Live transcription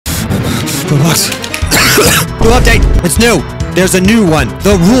Roblox. New update. It's new. There's a new one.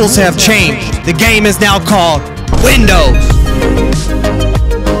 The rules have changed. The game is now called Windows.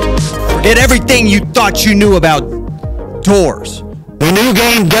 Forget everything you thought you knew about doors. The new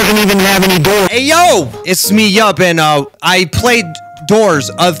game doesn't even have any doors. Hey, yo! It's me, Yup, and I played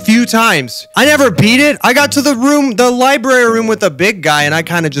Doors a few times. I never beat it. I got to the library room with the big guy, and I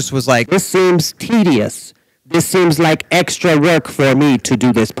kind of just was like, This seems tedious. This seems like extra work for me to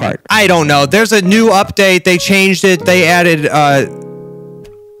do this part. I don't know. There's a new update. They changed it. They added,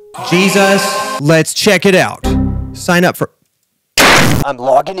 Jesus. Let's check it out. Sign up for... I'm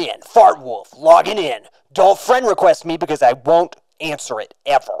logging in. Fart Wolf, logging in. Don't friend request me because I won't answer it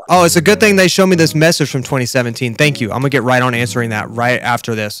ever. Oh, it's a good thing they showed me this message from 2017. Thank you. I'm gonna get right on answering that right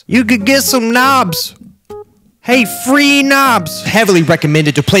after this. You could get some knobs. Hey, free knobs. Heavily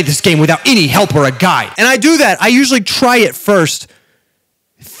recommended to play this game without any help or a guide. And I do that. I usually try it first,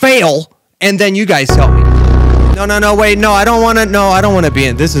 fail, and then you guys help me. No, wait, no, I don't want to be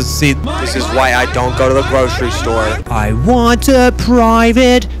in. This is why I don't go to the grocery store. I want a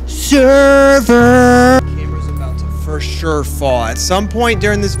private server. Camera's about to for sure fall. At some point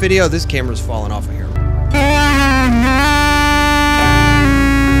during this video, this camera's falling off of here.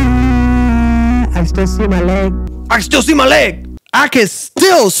 I still see my leg. I still see my leg. I can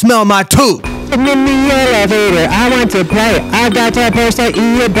still smell my tooth. I'm in the elevator. I want to play. I got to push the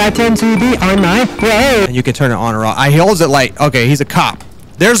E button to be on my way. And you can turn it on or off. He holds it like, okay, he's a cop.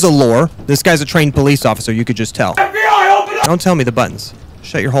 There's the lore. This guy's a trained police officer. You could just tell. FBI, open up! Don't tell me the buttons.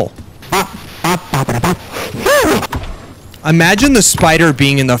 Shut your hole. Imagine the spider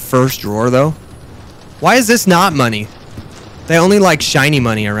being in the first drawer, though. Why is this not money? They only like shiny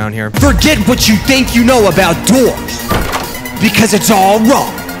money around here. Forget what you think you know about doors. Because it's all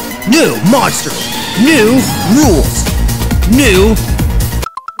wrong. New monsters. New rules. New...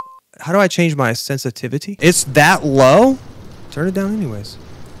 How do I change my sensitivity? It's that low? Turn it down anyways.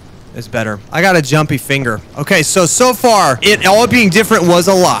 It's better. I got a jumpy finger. Okay, so far, it all being different was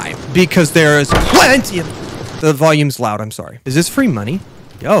a lie. Because there's plenty of... The volume's loud, I'm sorry. Is this free money?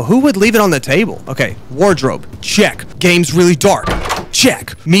 Yo, who would leave it on the table? Okay, wardrobe. Check. Game's really dark.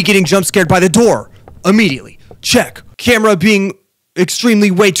 Check. Me getting jump scared by the door. Immediately. Check. Camera being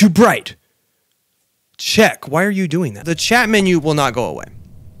extremely way too bright. Check. Why are you doing that? The chat menu will not go away.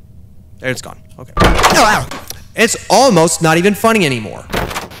 There, it's gone. Okay. It's almost not even funny anymore.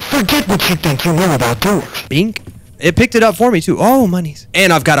 Forget what you think you know about doors. Bink. It picked it up for me too. Oh, monies.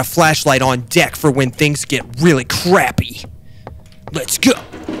 And I've got a flashlight on deck for when things get really crappy. Let's go.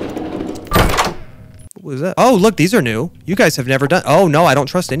 What was that? Oh, look, these are new. You guys have never done... Oh, no, I don't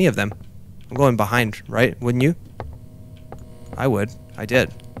trust any of them. I'm going behind, right? Wouldn't you? I would. I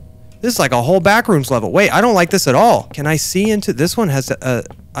did. This is like a whole backrooms level. Wait, I don't like this at all. Can I see into... This one has a...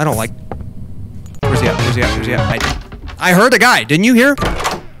 I don't like... Where's he at? Where's he at? Where's he at? I heard a guy. Didn't you hear?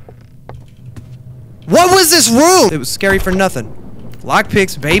 What was this room? It was scary for nothing.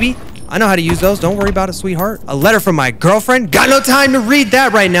 Lockpicks, baby. I know how to use those. Don't worry about it, sweetheart. A letter from my girlfriend? Got no time to read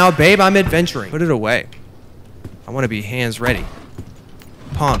that right now, babe. I'm adventuring. Put it away. I want to be hands ready.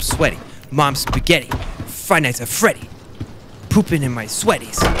 Palms sweaty. Mom spaghetti. Friday nights at Freddy. Pooping in my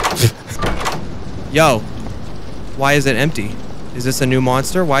sweaties. Yo. Why is it empty? Is this a new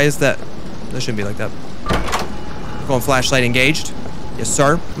monster? Why is that? That shouldn't be like that. Going flashlight engaged. Yes,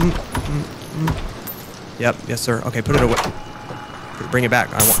 sir. Yep. Yes, sir. Okay, put it away. Bring it back.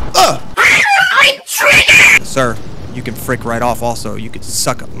 I want... Sir, you can frick right off also. You could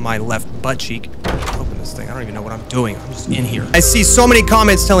suck up my left butt cheek. Open this thing. I don't even know what I'm doing. I'm just in here. I see so many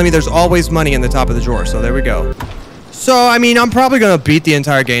comments telling me there's always money in the top of the drawer. So there we go. So, I mean, I'm probably going to beat the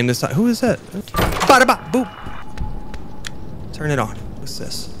entire game this time. Who is that? Bada-ba, boop. Turn it on. What's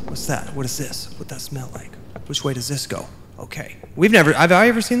this? What's that? What is this? What that smell like? Which way does this go? Okay. Have I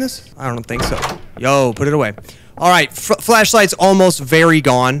ever seen this? I don't think so. Yo, put it away. All right, flashlight's almost very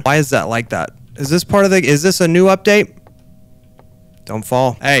gone. Why is that like that? Is this part of the... Is this a new update? Don't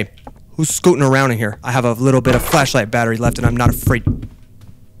fall. Hey, who's scooting around in here? I have a little bit of flashlight battery left and I'm not afraid.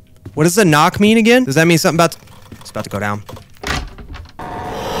 What does the knock mean again? Does that mean something about... It's about to go down.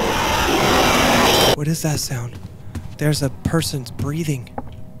 What is that sound? There's a person's breathing.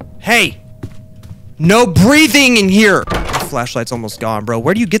 Hey! No breathing in here! The flashlight's almost gone, bro.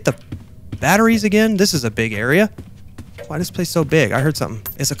 Where do you get the... batteries again? This is a big area. Why is this place so big? I heard something.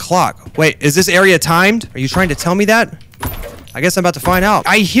 It's a clock. Wait, is this area timed? Are you trying to tell me that? I guess I'm about to find out.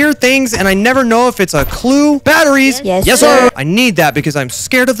 I hear things and I never know if it's a clue. Batteries! Yes, yes sir! I need that because I'm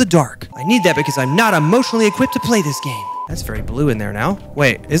scared of the dark. I need that because I'm not emotionally equipped to play this game. That's very blue in there now.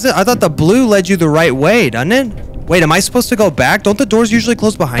 Wait, is it? I thought the blue led you the right way, doesn't it? Wait, am I supposed to go back? Don't the doors usually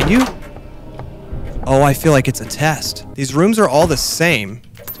close behind you? Oh, I feel like it's a test. These rooms are all the same.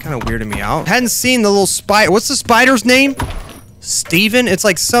 It's kind of weirding me out. Hadn't seen the little spider. What's the spider's name? Steven? It's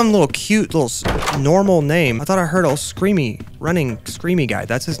like some little cute little normal name. I thought I heard a running screamy guy.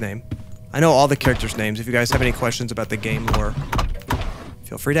 That's his name. I know all the characters' names. If you guys have any questions about the game lore,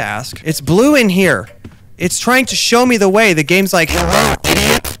 feel free to ask. It's blue in here. It's trying to show me the way. The game's like...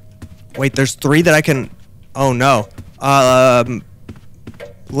 Wait, there's 3 that I can... Oh, no.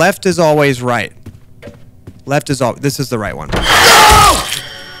 Left is always right. Left is all... This is the right one. No!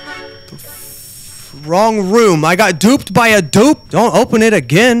 Wrong room. I got duped by a dupe. Don't open it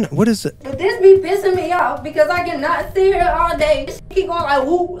again. What is it? But this be pissing me off because I cannot sit here all day. This keep going like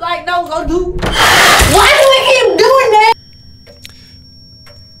whoop, like no, go do. Why do we keep doing that?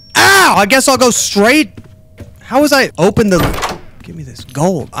 Ow! I guess I'll go straight. How was I open the... Give me this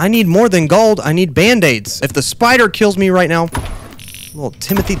gold. I need more than gold. I need band-aids. If the spider kills me right now... Little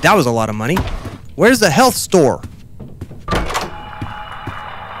Timothy, that was a lot of money. Where's the health store?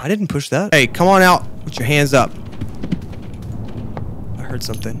 I didn't push that. Hey, come on out. Put your hands up. I heard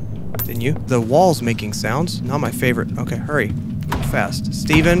something. Didn't you? The wall's making sounds. Not my favorite. Okay, hurry. Go fast.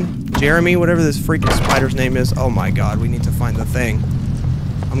 Steven, Jeremy, whatever this freaking spider's name is. Oh my god, we need to find the thing.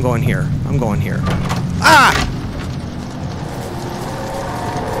 I'm going here. I'm going here. Ah!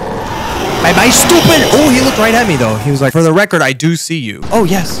 Bye-bye, stupid! Oh, he looked right at me, though. He was like, for the record, I do see you. Oh,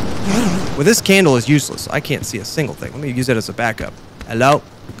 yes. Well, this candle is useless. I can't see a single thing. Let me use it as a backup. Hello?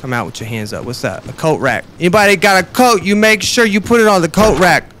 Come out with your hands up. What's that? A coat rack. Anybody got a coat, you make sure you put it on the coat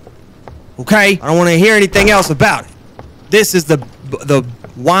rack. Okay? I don't want to hear anything else about it. This is the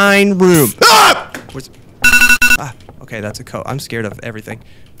wine room. Ah! Ah, okay, that's a coat. I'm scared of everything.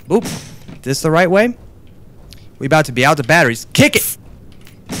 Boop. This the right way? We about to be out the batteries. Kick it!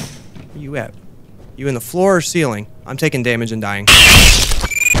 Where you at? You in the floor or ceiling? I'm taking damage and dying.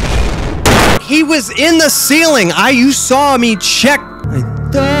 He was in the ceiling. You saw me check. I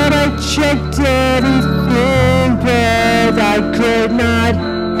thought I checked everything, but I could not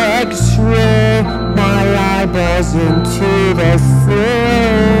x-ray my eyeballs into the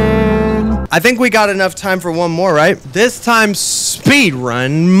thing. I think we got enough time for one more, right? This time, speed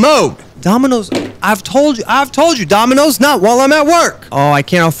run mode. Domino's, I've told you, Domino's not while I'm at work. Oh, I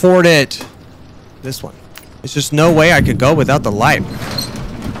can't afford it. This one. There's just no way I could go without the light.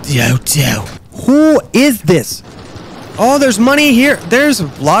 Who is this? Oh, there's money here. There's a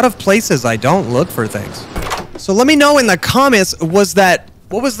lot of places I don't look for things. So let me know in the comments, what was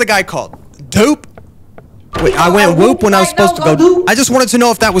the guy called? Dupe? Wait, I went whoop when I was supposed to go. I just wanted to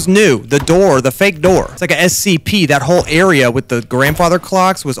know if that was new. The door, the fake door. It's like a SCP. That whole area with the grandfather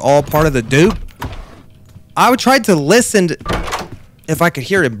clocks was all part of the dupe. I tried to listen if I could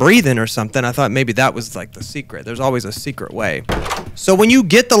hear it breathing or something. I thought maybe that was like the secret. There's always a secret way. So when you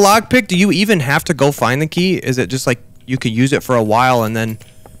get the lockpick, do you even have to go find the key? Is it just like you could use it for a while and then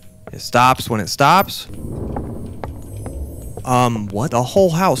it stops when it stops? What? The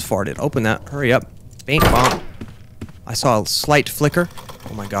whole house farted. Open that. Hurry up. Bing bong. I saw a slight flicker.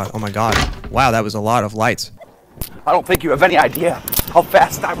 Oh my god. Oh my god. Wow, that was a lot of lights. I don't think you have any idea how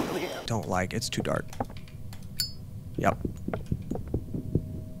fast I really am. Don't like. It's too dark. Yep.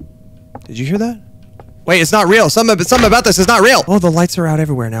 Did you hear that? Wait, it's not real. Something about this is not real. Oh, the lights are out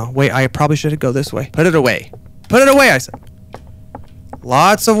everywhere now. Wait, I probably should go this way. Put it away. Put it away, I said.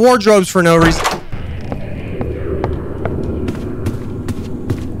 Lots of wardrobes for no reason.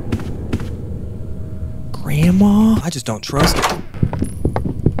 Grandma? I just don't trust it.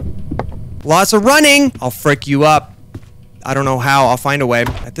 Lots of running. I'll frick you up. I don't know how. I'll find a way.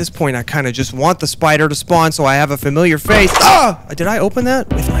 At this point, I kind of just want the spider to spawn so I have a familiar face. Ah! Did I open that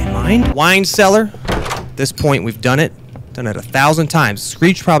with my mind? Wine cellar. At this point, we've done it. Done it 1,000 times.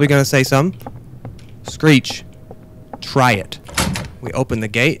 Screech probably going to say something. Screech. Try it. We open the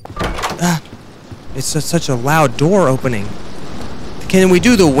gate. Ah! It's such a loud door opening. Can we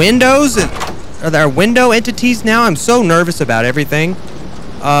do the windows? Are there window entities now? I'm so nervous about everything.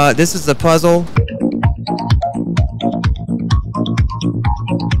 This is the puzzle.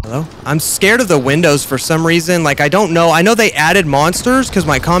 Hello? I'm scared of the windows for some reason. Like, I don't know. I know they added monsters because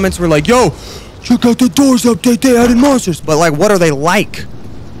my comments were like, yo, check out the doors update. They added monsters. But, like, what are they like?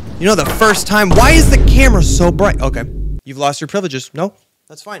 You know, the first time. Why is the camera so bright? Okay. You've lost your privileges. No,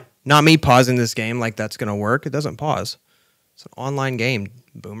 that's fine. Not me pausing this game like that's going to work. It doesn't pause. It's an online game,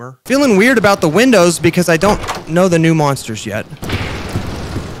 boomer. Feeling weird about the windows because I don't know the new monsters yet.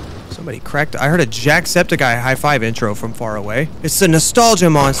 Somebody cracked. I heard a Jacksepticeye high five intro from far away. It's the nostalgia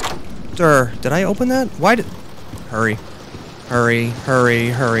monster. Did I open that? Why did... Hurry. Hurry, hurry,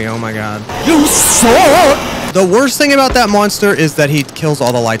 hurry. Oh my god. You suck! The worst thing about that monster is that he kills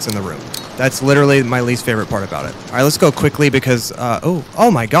all the lights in the room. That's literally my least favorite part about it. All right, let's go quickly because,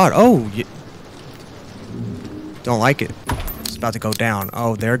 oh my God. Oh, don't like it. It's about to go down.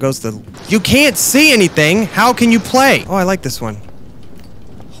 Oh, there goes the... You can't see anything. How can you play? Oh, I like this one.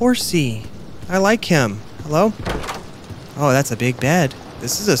 Horsey. I like him. Hello? Oh, that's a big bed.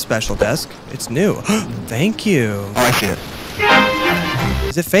 This is a special desk. It's new. Thank you. Oh, I see it.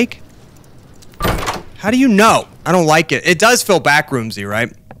 Is it fake? How do you know? I don't like it. It does feel backroomsy,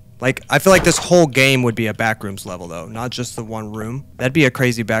 right? Like, I feel like this whole game would be a backrooms level, though. Not just the one room. That'd be a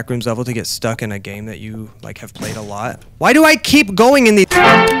crazy backrooms level to get stuck in a game that you, like, have played a lot. Why do I keep going in these...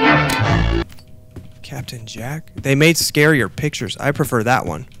 Captain Jack? They made scarier pictures. I prefer that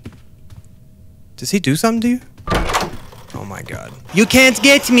one. Does he do something to you? Oh my God. You can't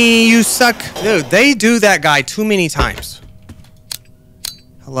get me, you suck. Dude, they do that guy too many times.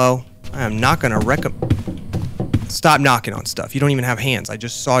 Hello? I am not gonna Stop knocking on stuff. You don't even have hands. I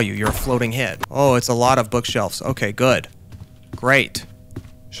just saw you. You're a floating head. Oh, it's a lot of bookshelves. Okay, good. Great.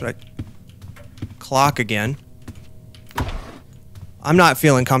 Should I... Clock again. I'm not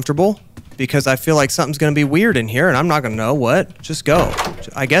feeling comfortable because I feel like something's gonna be weird in here and I'm not gonna know what. Just go.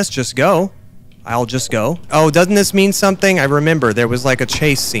 I guess just go. I'll just go. Oh, doesn't this mean something? I remember there was like a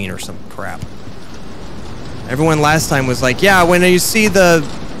chase scene or some crap. Everyone last time was like, yeah, when you see the...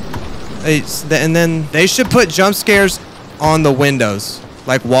 and then they should put jump scares on the windows,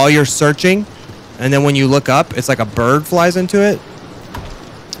 like while you're searching, and then when you look up, it's like a bird flies into it.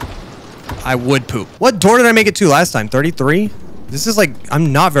 I would poop. What door did I make it to last time? 33? This is like,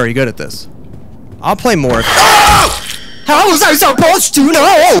 I'm not very good at this. I'll play more. Oh! How was I supposed to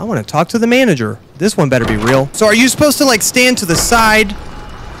know? I want to talk to the manager. This one better be real. So are you supposed to like stand to the side?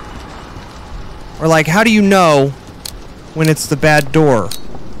 Or like, how do you know when it's the bad door?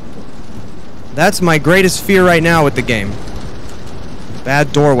 That's my greatest fear right now with the game.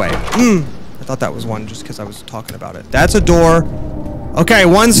 Bad doorway. I thought that was one just because I was talking about it. That's a door. Okay,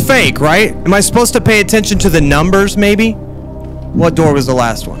 one's fake, right? Am I supposed to pay attention to the numbers, maybe? What door was the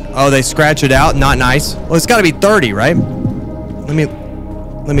last one? Oh, they scratch it out? Not nice. Well, it's got to be 30, right? Let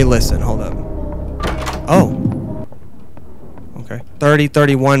me listen. Hold up. Oh. Okay. 30,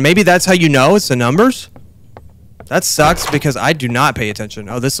 31. Maybe that's how you know it's the numbers? That sucks because I do not pay attention.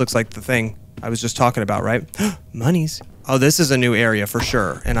 Oh, this looks like the thing I was just talking about, right? Monies. Oh, this is a new area for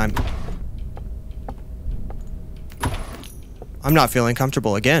sure. And I'm not feeling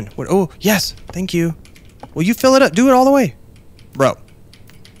comfortable again. What? Oh, yes. Thank you. Will you fill it up? Do it all the way. Bro.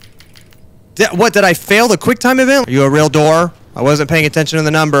 What, did I fail the quick time event? Are you a real door? I wasn't paying attention to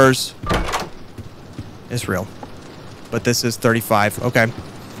the numbers. It's real. But this is 35. Okay.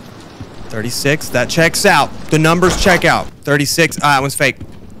 36. That checks out. The numbers check out. 36. Ah, that one's fake.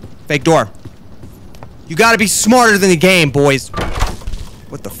 Fake door. You gotta be smarter than the game, boys.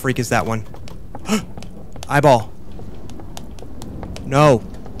 What the freak is that one? Eyeball. No.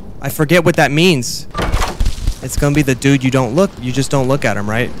 I forget what that means. It's gonna be the dude you just don't look at him,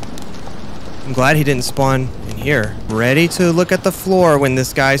 right? I'm glad he didn't spawn in here. Ready to look at the floor when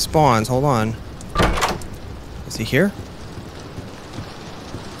this guy spawns. Hold on. Is he here?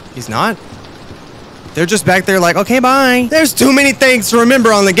 He's not? They're just back there like, okay, bye. There's too many things to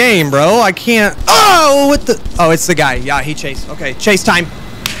remember on the game, bro. I can't. Oh, what the? Oh, it's the guy. Yeah, he chased. Okay, chase time.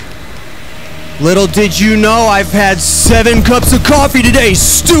 Little did you know I've had 7 cups of coffee today,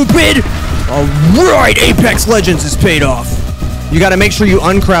 stupid. All right, Apex Legends is paid off. You got to make sure you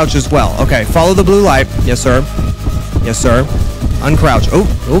uncrouch as well. Okay, follow the blue light. Yes, sir. Yes, sir. Uncrouch. Oh,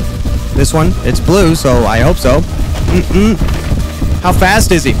 oh. This one, it's blue, so I hope so. How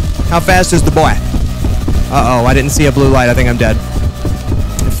fast is he? How fast is the boy? Uh-oh, I didn't see a blue light. I think I'm dead.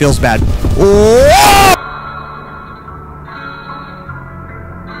 It feels bad. Whoa!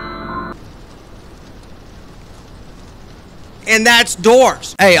 And that's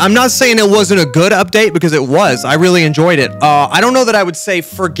doors. Hey, I'm not saying it wasn't a good update because it was. I really enjoyed it. I don't know that I would say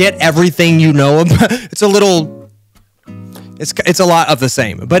forget everything you know about. It's a little... It's a lot of the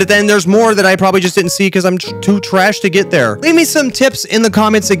same. But then there's more that I probably just didn't see because I'm too trash to get there. Leave me some tips in the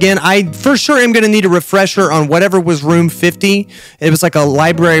comments again. I for sure am going to need a refresher on whatever was room 50. It was like a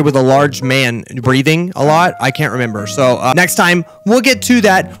library with a large man breathing a lot. I can't remember. So next time we'll get to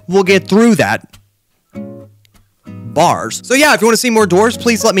that. We'll get through that. Bars. So yeah, if you want to see more doors,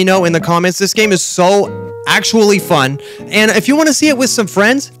 please let me know in the comments. This game is so actually fun, and if you want to see it with some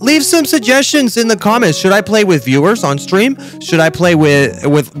friends, leave some suggestions in the comments. Should I play with viewers on stream? Should I play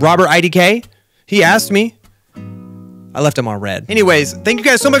with Robert IDK? He asked me. I left him on red. Anyways, thank you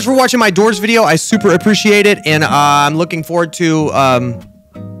guys so much for watching my doors video. I super appreciate it, and I'm looking forward to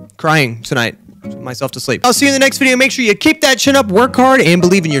crying tonight. Put myself to sleep. I'll see you in the next video. Make sure you keep that chin up, work hard, and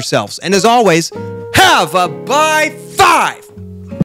believe in yourselves. And as always, have a by 5.